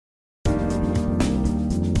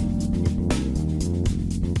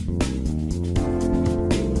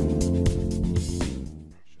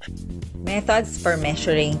Methods for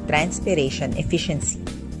measuring transpiration efficiency.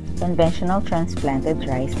 Conventional transplanted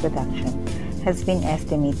rice production has been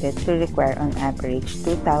estimated to require on average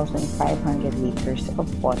 2,500 liters of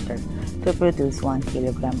water to produce 1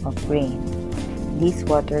 kilogram of grain. This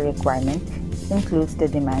water requirement includes the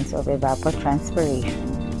demands of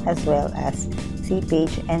evapotranspiration as well as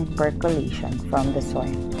seepage and percolation from the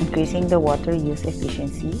soil. Increasing the water use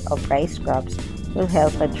efficiency of rice crops will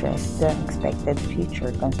help address the expected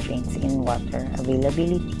future constraints in water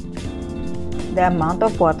availability. The amount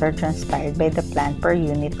of water transpired by the plant per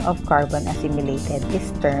unit of carbon assimilated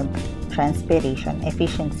is termed transpiration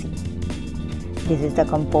efficiency. This is the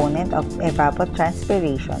component of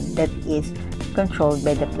evapotranspiration that is controlled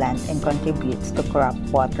by the plant and contributes to crop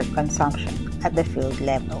water consumption at the field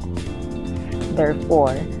level.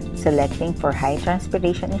 Therefore, selecting for high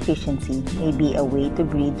transpiration efficiency may be a way to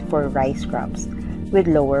breed for rice crops with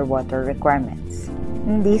lower water requirements.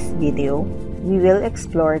 In this video, we will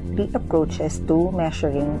explore 3 approaches to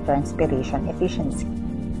measuring transpiration efficiency: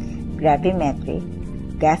 gravimetry,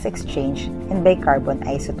 gas exchange, and bicarbon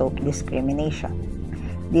isotope discrimination.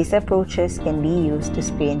 These approaches can be used to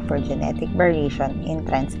screen for genetic variation in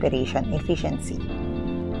transpiration efficiency.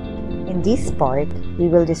 In this part, we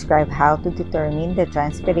will describe how to determine the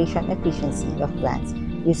transpiration efficiency of plants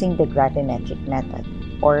using the gravimetric method,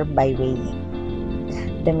 or by weighing.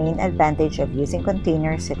 The main advantage of using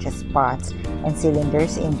containers such as pots and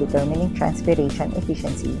cylinders in determining transpiration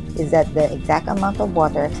efficiency is that the exact amount of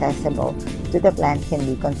water accessible to the plant can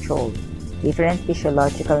be controlled. Different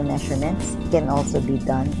physiological measurements can also be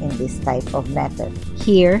done in this type of method.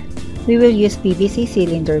 Here, we will use PVC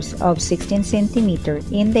cylinders of 16 cm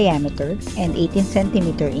in diameter and 18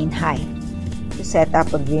 cm in height. To set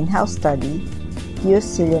up a greenhouse study, use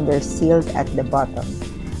cylinders sealed at the bottom,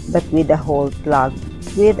 but with a hole plugged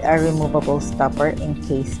with a removable stopper in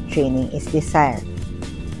case draining is desired.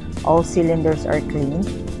 All cylinders are cleaned,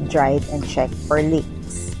 dried, and checked for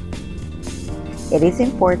leaks. It is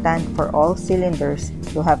important for all cylinders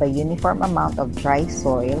to have a uniform amount of dry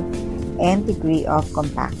soil and degree of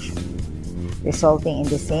compaction, resulting in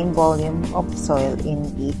the same volume of soil in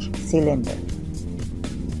each cylinder.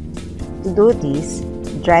 To do this,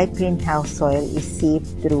 dry greenhouse soil is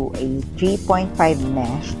sieved through a 3.5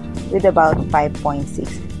 mesh with about 5.6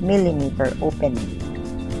 mm opening.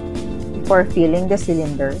 Before filling the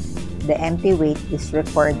cylinder, the empty weight is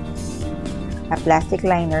recorded. A plastic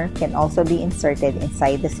liner can also be inserted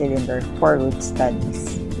inside the cylinder for root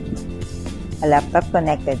studies. A laptop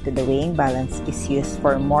connected to the weighing balance is used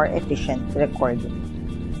for more efficient recording.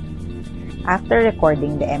 After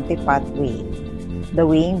recording the empty pot weight, the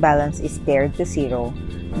weighing balance is steered to 0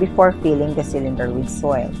 before filling the cylinder with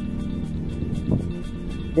soil.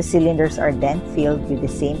 The cylinders are then filled with the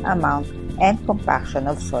same amount and compaction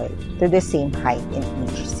of soil to the same height in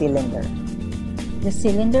each cylinder. The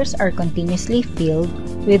cylinders are continuously filled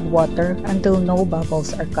with water until no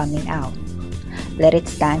bubbles are coming out. Let it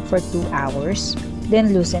stand for 2 hours,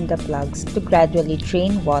 then loosen the plugs to gradually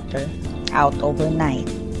drain water out overnight.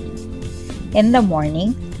 In the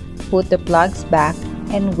morning, put the plugs back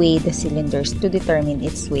and weigh the cylinders to determine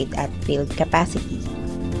its weight at filled capacity.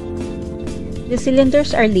 The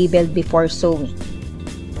cylinders are labeled before sewing.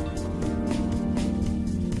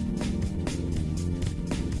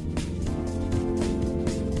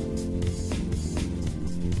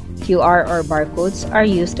 QR or barcodes are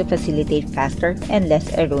used to facilitate faster and less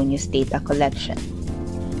erroneous data collection.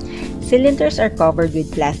 Cylinders are covered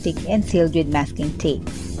with plastic and sealed with masking tape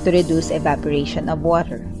to reduce evaporation of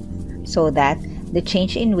water, so that the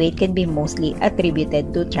change in weight can be mostly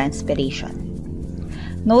attributed to transpiration.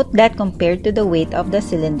 Note that compared to the weight of the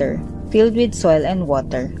cylinder filled with soil and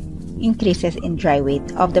water, increases in dry weight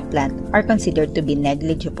of the plant are considered to be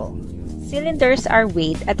negligible. Cylinders are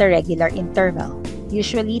weighed at a regular interval,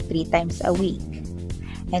 usually 3 times a week,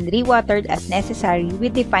 and rewatered as necessary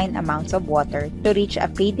with defined amounts of water to reach a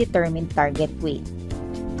predetermined target weight.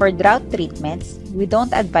 For drought treatments, we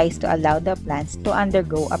don't advise to allow the plants to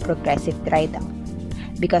undergo a progressive dry down,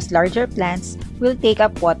 because larger plants will take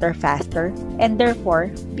up water faster and therefore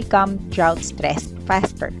become drought-stressed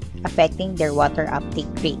faster, affecting their water uptake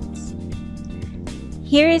rates.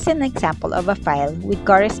 Here is an example of a file with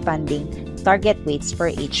corresponding target weights for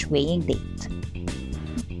each weighing date.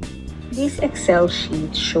 This Excel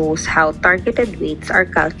sheet shows how targeted weights are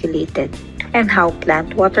calculated and how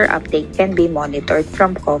plant water uptake can be monitored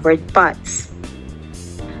from covered pots.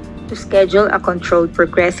 To schedule a controlled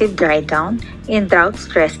progressive dry down in drought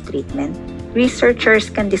stress treatment, researchers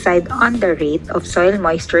can decide on the rate of soil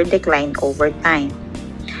moisture decline over time.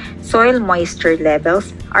 Soil moisture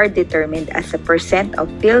levels are determined as a percent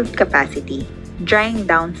of filled capacity, drying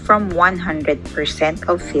down from 100%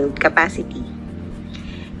 of filled capacity.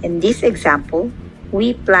 In this example,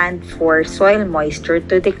 we planned for soil moisture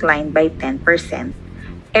to decline by 10%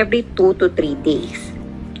 every 2 to 3 days,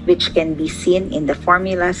 which can be seen in the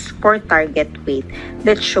formulas for target weight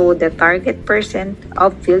that show the target percent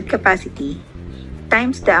of filled capacity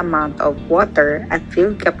times the amount of water at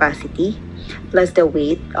filled capacity plus the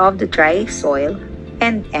weight of the dry soil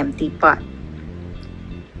and empty pot.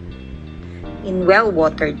 In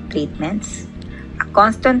well-watered treatments, a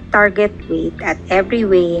constant target weight at every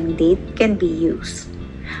weighing date can be used,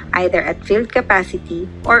 either at filled capacity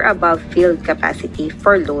or above filled capacity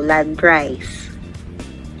for lowland rice.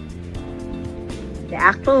 The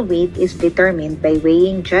actual weight is determined by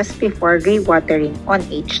weighing just before rewatering on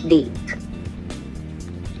each date.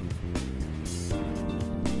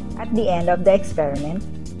 At the end of the experiment,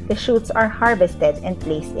 the shoots are harvested and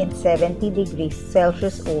placed in 70 degrees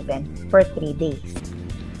Celsius oven for 3 days.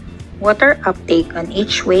 Water uptake on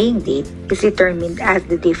each weighing date is determined as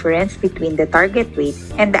the difference between the target weight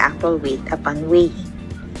and the actual weight upon weighing.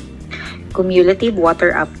 Cumulative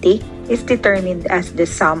water uptake is determined as the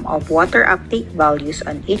sum of water uptake values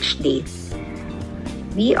on each date.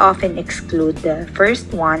 We often exclude the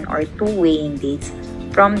first 1 or 2 weighing dates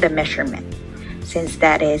from the measurement, since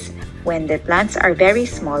that is when the plants are very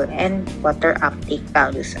small and water uptake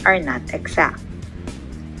values are not exact.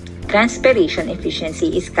 Transpiration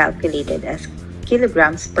efficiency is calculated as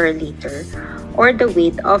kilograms per liter or the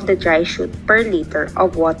weight of the dry shoot per liter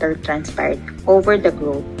of water transpired over the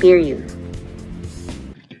growth period.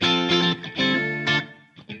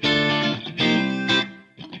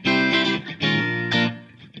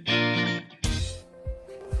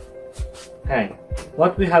 Hi,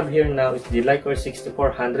 what we have here now is the Lycor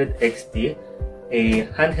 6400 XT, a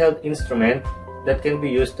handheld instrument that can be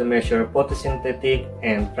used to measure photosynthetic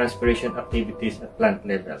and transpiration activities at plant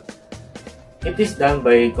level. It is done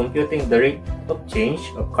by computing the rate of change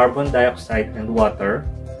of carbon dioxide and water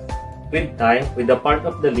with time with the part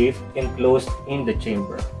of the leaf enclosed in the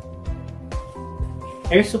chamber.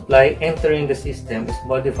 Air supply entering the system is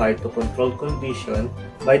modified to control condition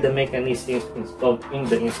by the mechanisms installed in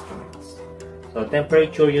the instruments. So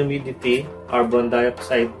temperature, humidity, carbon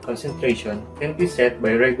dioxide concentration can be set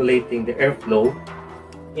by regulating the airflow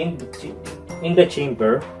in the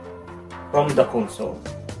chamber from the console.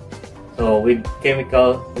 So with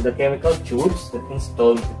the chemical tubes that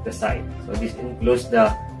installed at the site. So this includes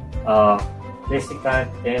the desiccant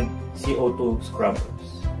and CO2 scrubbers.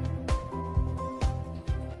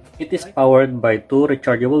 It is powered by 2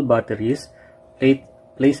 rechargeable batteries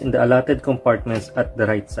placed in the allotted compartments at the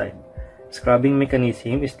right side. Scrubbing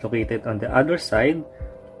mechanism is located on the other side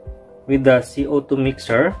with the CO2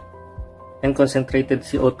 mixer and concentrated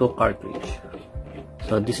CO2 cartridge.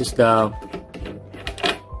 So this is the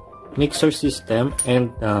mixer system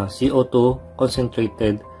and CO2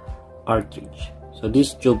 concentrated cartridge. So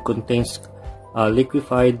this tube contains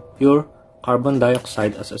liquefied pure carbon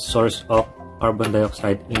dioxide as a source of carbon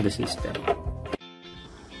dioxide in the system.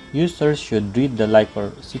 Users should read the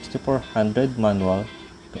Lycor 6400 manual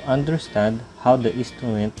to understand how the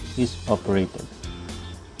instrument is operated.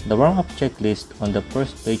 The warm-up checklist on the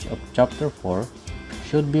first page of Chapter 4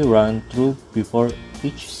 should be run through before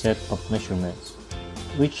each set of measurements,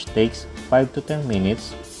 which takes 5 to 10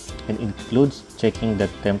 minutes and includes checking the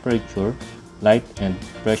temperature, light, and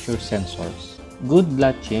pressure sensors. Good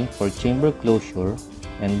latching for chamber closure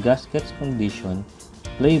and gaskets condition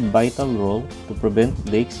play a vital role to prevent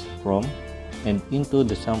leaks from and into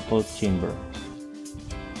the sample chamber.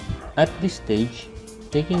 At this stage,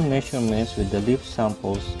 taking measurements with the leaf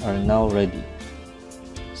samples are now ready.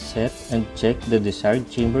 Set and check the desired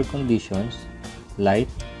chamber conditions, light,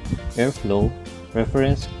 airflow,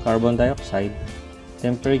 reference carbon dioxide,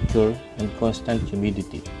 temperature, and constant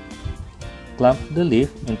humidity. Clamp the leaf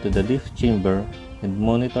into the leaf chamber and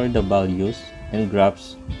monitor the values and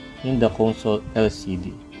graphs in the console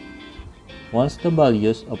LCD. Once the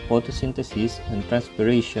values of photosynthesis and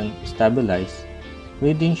transpiration stabilize,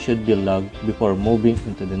 reading should be logged before moving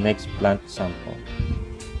into the next plant sample.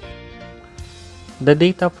 The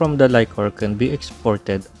data from the Lycor can be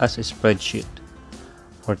exported as a spreadsheet.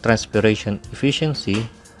 For transpiration efficiency,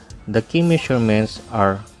 the key measurements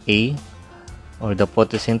are A, or the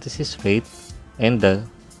photosynthesis rate, and the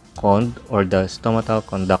cond, or the stomatal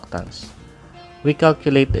conductance. We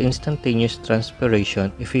calculate the instantaneous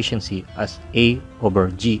transpiration efficiency as A over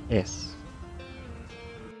GS.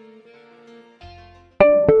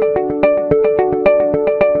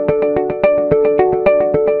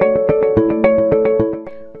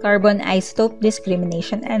 Carbon isotope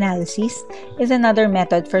discrimination analysis is another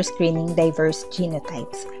method for screening diverse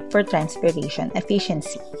genotypes for transpiration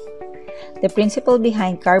efficiency. The principle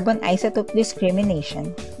behind carbon isotope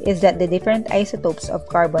discrimination is that the different isotopes of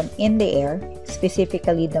carbon in the air,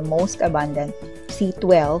 specifically the most abundant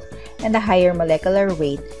C12 and the higher molecular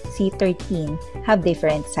weight C13, have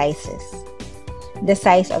different sizes. The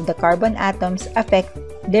size of the carbon atoms affect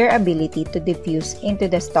their ability to diffuse into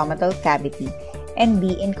the stomatal cavity and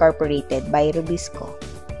be incorporated by Rubisco.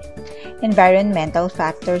 Environmental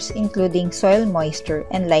factors including soil moisture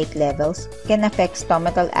and light levels can affect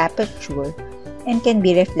stomatal aperture and can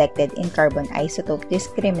be reflected in carbon isotope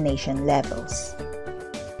discrimination levels.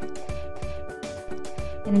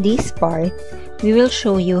 In this part, we will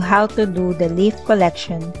show you how to do the leaf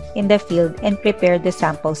collection in the field and prepare the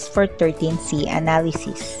samples for 13C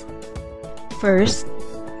analysis. First,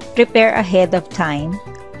 prepare ahead of time.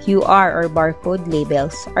 QR or barcode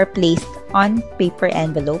labels are placed on paper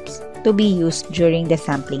envelopes to be used during the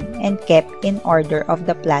sampling and kept in order of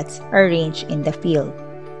the plots arranged in the field.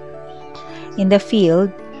 In the field,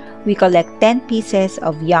 we collect 10 pieces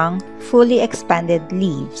of young, fully expanded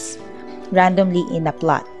leaves randomly in a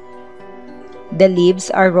plot. The leaves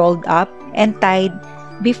are rolled up and tied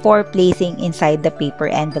before placing inside the paper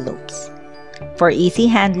envelopes for easy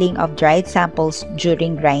handling of dried samples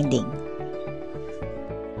during grinding.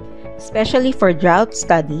 Especially for drought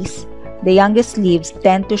studies, the youngest leaves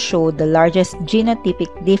tend to show the largest genotypic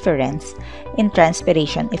difference in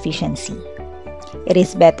transpiration efficiency. It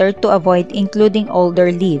is better to avoid including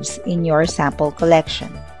older leaves in your sample collection.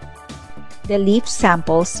 The leaf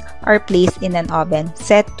samples are placed in an oven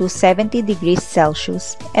set to 70 degrees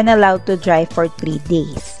Celsius and allowed to dry for 3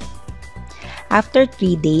 days. After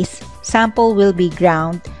 3 days, sample will be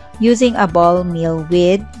ground using a ball mill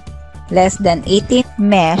with less than 18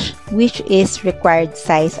 mesh, which is required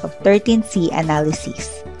size of 13C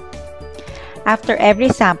analysis. After every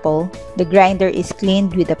sample, the grinder is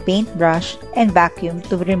cleaned with a paintbrush and vacuumed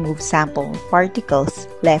to remove sample particles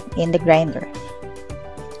left in the grinder.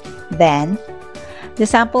 Then, the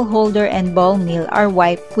sample holder and ball mill are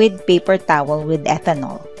wiped with paper towel with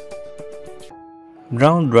ethanol.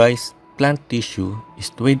 Ground rice plant tissue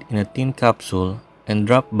is weighed in a tin capsule and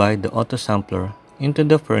dropped by the autosampler into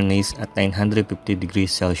the furnace at 950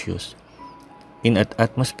 degrees Celsius. In an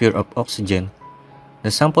atmosphere of oxygen,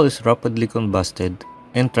 the sample is rapidly combusted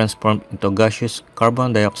and transformed into gaseous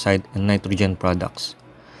carbon dioxide and nitrogen products.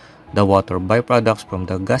 The water byproducts from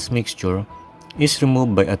the gas mixture is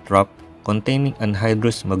removed by a trap containing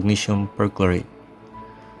anhydrous magnesium perchlorate.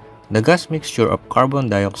 The gas mixture of carbon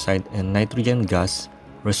dioxide and nitrogen gas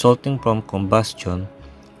resulting from combustion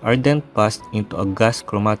are then passed into a gas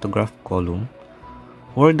chromatograph column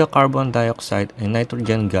where the carbon dioxide and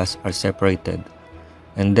nitrogen gas are separated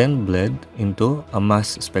and then bled into a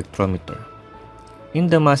mass spectrometer. In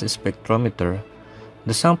the mass spectrometer,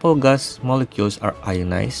 the sample gas molecules are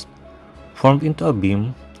ionized, formed into a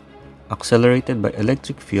beam, accelerated by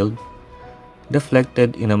electric field,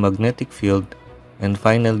 deflected in a magnetic field, and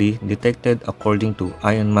finally detected according to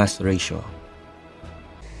ion-mass ratio.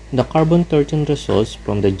 The carbon-13 results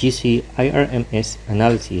from the GC-IRMS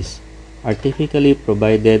analysis are typically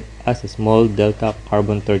provided as small delta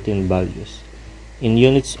carbon-13 values in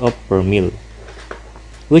units of per mil,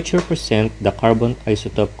 which represent the carbon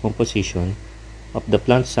isotope composition of the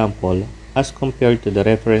plant sample as compared to the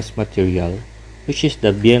reference material, which is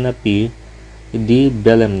the Vienna P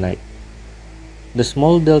dibelemnite. The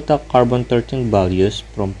small delta carbon-13 values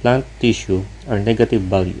from plant tissue are negative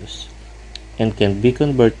values and can be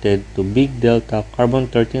converted to big delta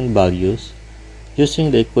carbon-13 values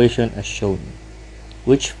using the equation as shown,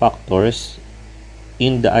 which factors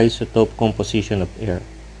in the isotope composition of air.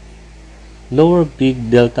 Lower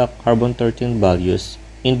big delta carbon-13 values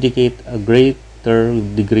indicate a greater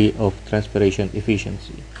degree of transpiration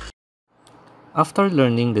efficiency. After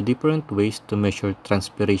learning the different ways to measure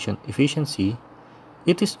transpiration efficiency,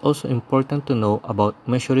 it is also important to know about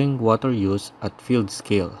measuring water use at field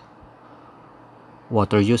scale.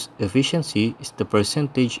 Water use efficiency is the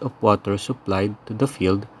percentage of water supplied to the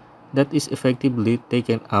field that is effectively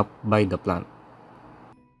taken up by the plant.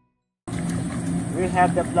 We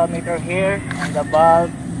have the flow meter here, and the bulb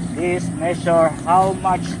is measure how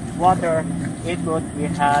much water input we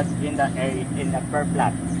have in the area in the per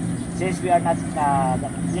plant. Since we are not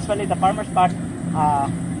usually the farmer's part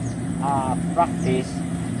practice,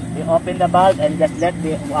 we open the bulb and just let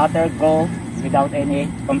the water go without any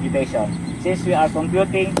computation. Since we are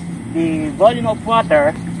computing the volume of water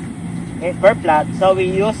per plant, so we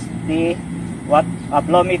use the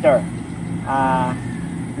flow meter.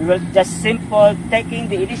 we will just simple taking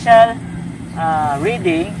the initial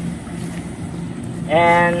reading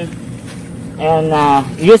and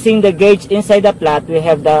using the gauge inside the plot. We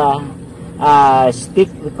have the stick,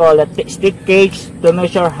 we call it stick gauge, to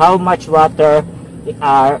measure how much water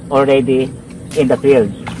are already in the field.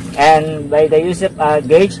 And by the use of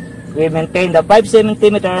gauge, we maintain the 5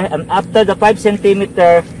 centimeter, and after the 5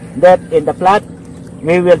 centimeter depth in the plot,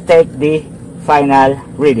 we will take the final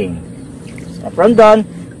reading. So from then,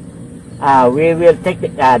 we will take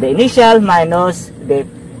the initial minus the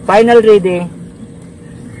final reading.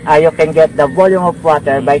 You can get the volume of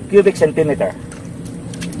water by cubic centimeter.